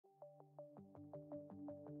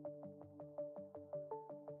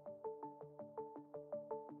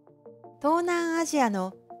東南アジア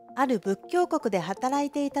のある仏教国で働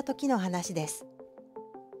いていた時の話です。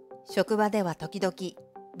職場では時々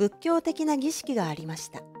仏教的な儀式がありま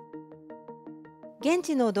した。現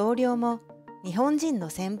地の同僚も日本人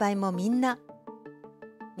の先輩もみんな、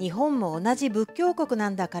日本も同じ仏教国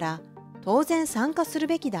なんだから当然参加する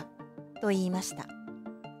べきだと言いました。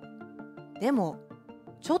でも、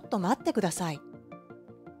ちょっと待ってください。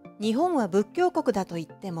日本は仏教国だと言っ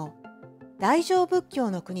ても大乗仏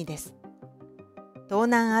教の国です。東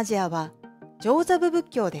南アジアは上座部仏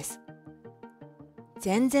教です。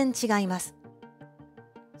全然違います。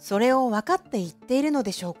それを分かって言っているの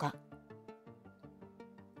でしょうか。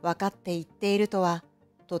分かって言っているとは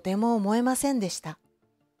とても思えませんでした。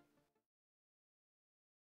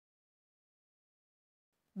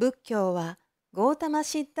仏教はゴータマ・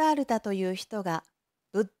シッダールタという人が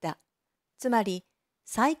ブッダ、つまり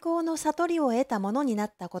最高の悟りを得たものにな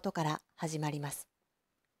ったことから始まります。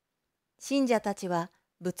信者たちは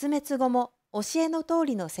仏滅後も教えの通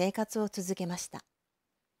りの生活を続けました。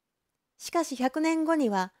しかし100年後に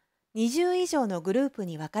は20以上のグループ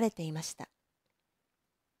に分かれていました。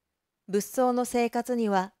仏僧の生活に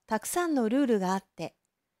はたくさんのルールがあって、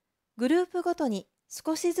グループごとに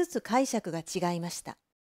少しずつ解釈が違いました。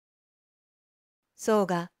僧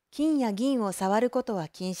が金や銀を触ることは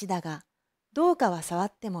禁止だが、どうかは触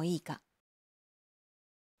ってもいいか。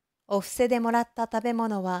お布施でもらった食べ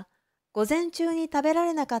物は、午前中に食べら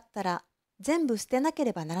れなかったら全部捨てなけ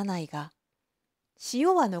ればならないが、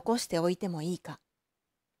塩は残しておいてもいいか。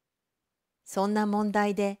そんな問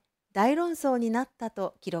題で大論争になった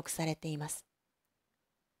と記録されています。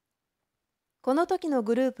この時の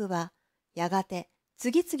グループはやがて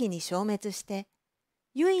次々に消滅して、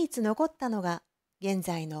唯一残ったのが現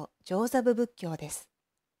在の上座部仏教です。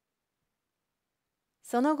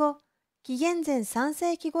その後、紀元前3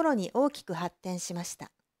世紀頃に大きく発展しまし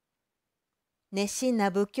た。熱心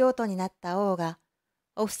な仏教徒になった王が、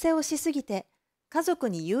お布施をしすぎて家族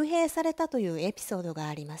に幽閉されたというエピソードが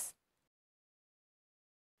あります。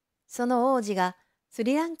その王子がス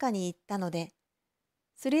リランカに行ったので、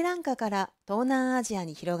スリランカから東南アジア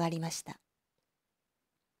に広がりました。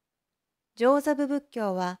上座部仏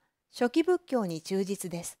教は初期仏教に忠実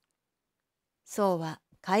です。僧は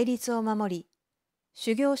戒律を守り、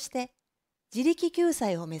修行して自力救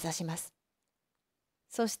済を目指します。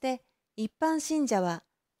そして一般信者は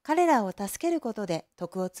彼らを助けることで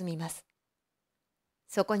徳を積みます。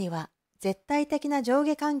そこには絶対的な上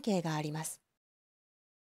下関係があります。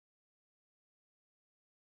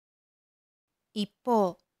一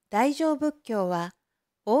方、大乗仏教は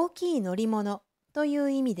大きい乗り物とい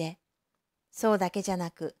う意味で、そうだけじゃ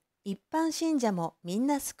なく一般信者もみん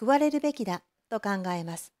な救われるべきだと考え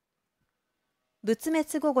ます。仏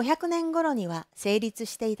滅後500年頃には成立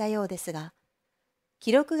していたようですが、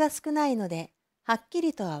記録が少ないのではっき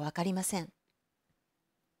りとはわかりません。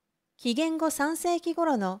紀元後3世紀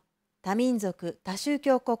頃の多民族多宗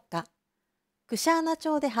教国家、クシャーナ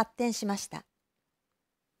朝で発展しました。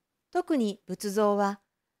特に仏像は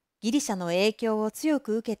ギリシャの影響を強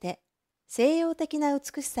く受けて西洋的な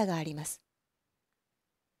美しさがあります。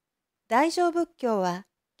大乗仏教は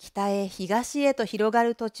北へ東へと広が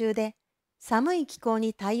る途中で寒い気候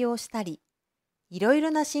に対応したり、いろい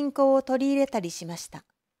ろな信仰を取り入れたりしました。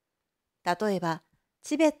例えば、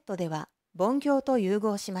チベットでは梵教と融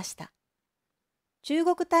合しました。中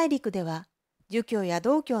国大陸では儒教や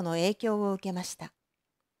道教の影響を受けました。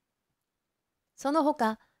その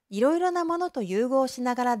他、いろいろなものと融合し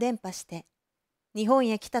ながら伝播して、日本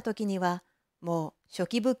へ来た時にはもう初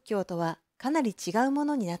期仏教とはかなり違うも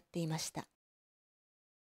のになっていました。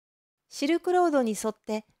シルクロードに沿っ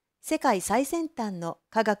て世界最先端の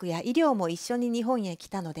科学や医療も一緒に日本へ来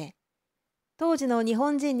たので、当時の日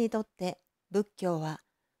本人にとって仏教は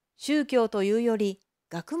宗教というより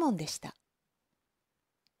学問でした。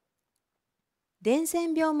伝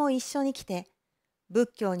染病も一緒に来て、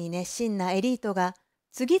仏教に熱心なエリートが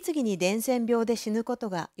次々に伝染病で死ぬこと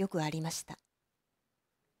がよくありました。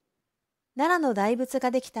奈良の大仏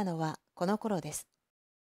ができたのはこの頃です。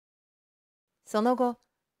その後、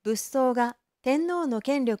仏僧が天皇の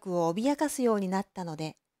権力を脅かすようになったの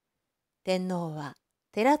で、天皇は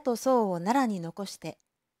寺と僧を奈良に残して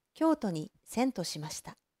京都に遷都しまし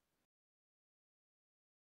た。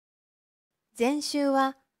禅宗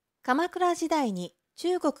は鎌倉時代に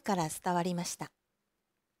中国から伝わりました。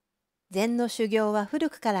禅の修行は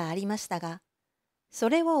古くからありましたが、そ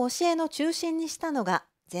れを教えの中心にしたのが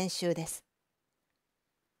禅宗です。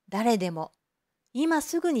誰でも今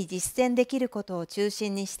すぐに実践できることを中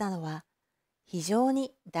心にしたのは、非常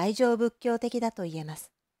に大乗仏教的だと言えます。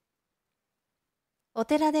お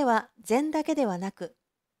寺では禅だけではなく、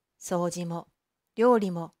掃除も料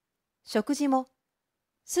理も食事も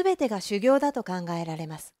すべてが修行だと考えられ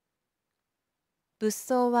ます。仏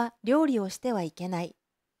僧は料理をしてはいけない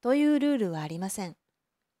というルールはありません。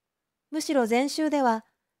むしろ禅宗では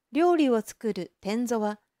料理を作る天座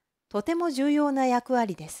はとても重要な役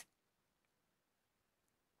割です。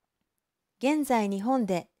現在日本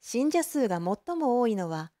で信者数が最も多いの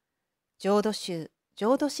は浄土宗、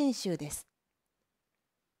浄土真宗です。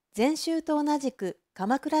禅宗と同じく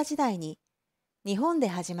鎌倉時代に日本で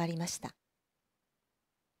始まりました。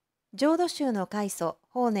浄土宗の開祖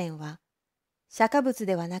法然は釈迦仏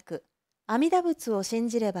ではなく阿弥陀仏を信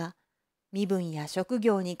じれば身分や職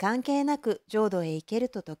業に関係なく浄土へ行ける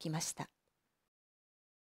と説きました。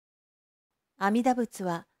阿弥陀仏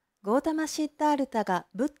はゴータマ・シッダールタが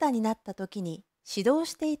ブッダになった時に指導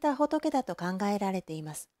していた仏だと考えられてい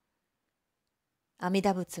ます。阿弥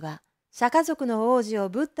陀仏は釈迦族の王子を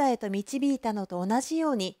ブッダへと導いたのと同じ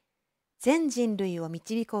ように全人類を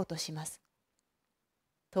導こうとします。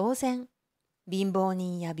当然、貧乏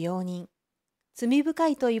人や病人、罪深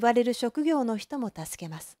いと言われる職業の人も助け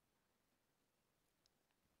ます。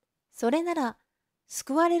それなら、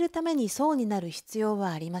救われるために僧になる必要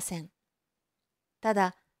はありません。た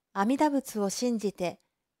だ、阿弥陀仏を信じて、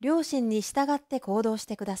良心に従って行動し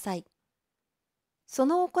てください。そ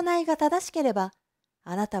の行いが正しければ、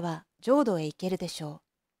あなたは浄土へ行けるでしょ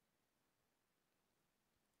う。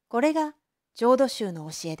これが浄土宗の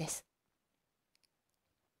教えです。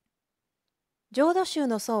浄土宗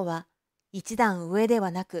の僧は一段上では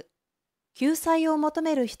なく、救済を求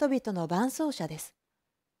める人々の伴走者です。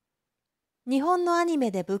日本のアニ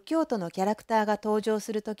メで仏教徒のキャラクターが登場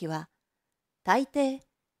するときは、大抵、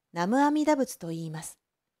南無阿弥陀仏と言います。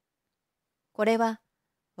これは、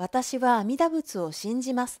私は阿弥陀仏を信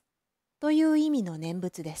じますという意味の念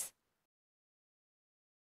仏です。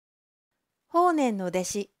法然の弟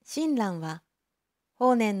子、親鸞は、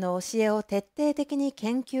法然の教えを徹底的に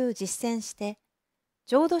研究実践して、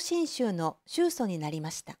浄土真宗の宗祖になり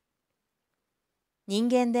ました。人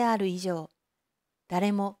間である以上、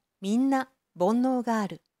誰もみんな煩悩があ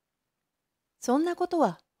る。そんなこと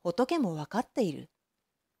は仏もわかっている。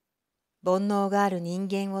煩悩がある人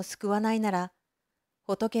間を救わないなら、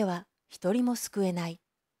仏は一人も救えない。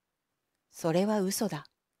それは嘘だ。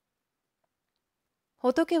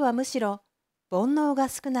仏はむしろ煩悩が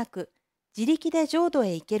少なく自力で浄土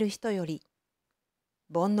へ行ける人より、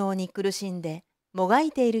煩悩に苦しんでもが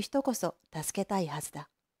いている人こそ助けたいはずだ。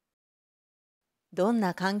どん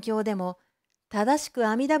な環境でも正しく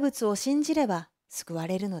阿弥陀仏を信じれば救わ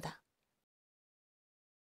れるのだ。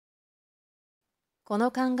この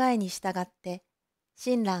考えに従って、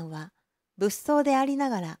親鸞は仏僧でありな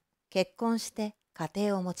がら結婚して家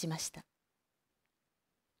庭を持ちました。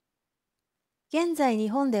現在日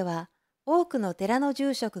本では多くの寺の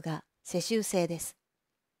住職が世襲制です。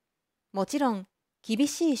もちろん厳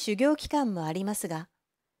しい修行期間もありますが、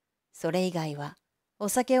それ以外はお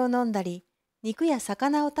酒を飲んだり、肉や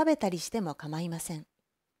魚を食べたりしても構いません。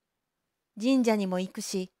神社にも行く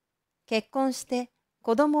し、結婚して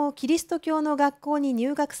子供をキリスト教の学校に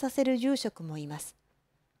入学させる住職もいます。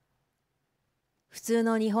普通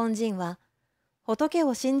の日本人は仏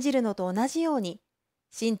を信じるのと同じように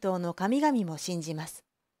神道の神々も信じます。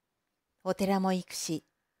お寺も行くし、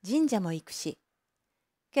神社も行くし、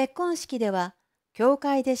結婚式では教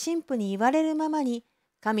会で神父に言われるままに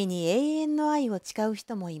神に永遠の愛を誓う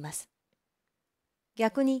人もいます。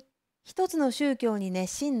逆に一つの宗教に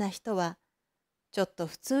熱心な人はちょっと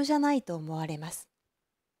普通じゃないと思われます。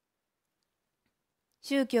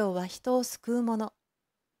宗教は人を救うもの。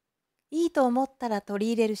いいと思ったら取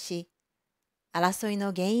り入れるし、争い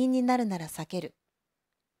の原因になるなら避ける。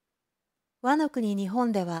和の国日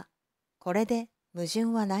本ではこれで矛盾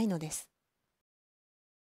はないのです。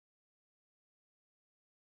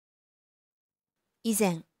以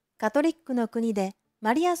前、カトリックの国で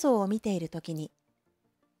マリア像を見ているときに、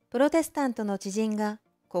プロテスタントの知人が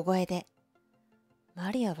小声で、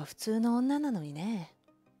マリアは普通の女なのにね、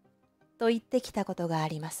と言ってきたことがあ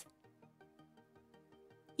ります。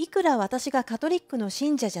いくら私がカトリックの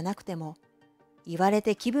信者じゃなくても、言われ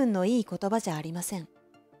て気分のいい言葉じゃありません。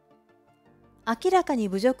明らかに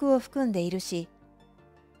侮辱を含んでいるし、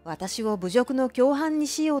私を侮辱の共犯に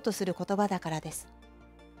しようとする言葉だからです。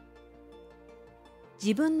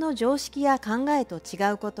自分の常識や考えと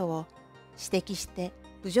違うことを指摘して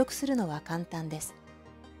侮辱するのは簡単です。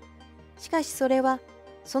しかしそれは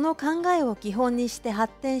その考えを基本にして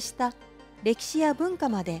発展した歴史や文化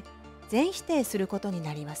まで全否定することに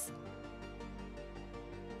なります。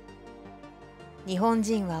日本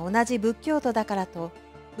人は同じ仏教徒だからと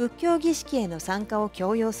仏教儀式への参加を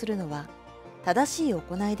強要するのは正しい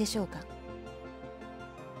行いでしょうか。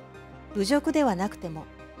侮辱ではなくても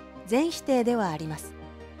全否定ではあります。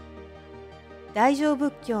大乗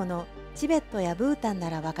仏教のチベットやブータンな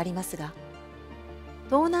らわかりますが、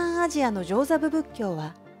東南アジアの上座部仏教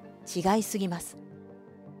は違いすぎます。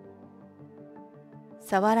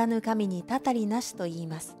触らぬ神にたたりなしと言い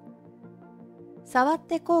ます。触っ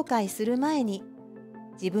て後悔する前に、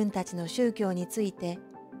自分たちの宗教について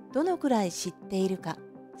どのくらい知っているか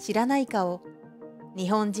知らないかを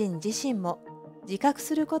日本人自身も自覚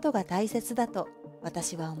することが大切だと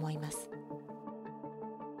私は思います。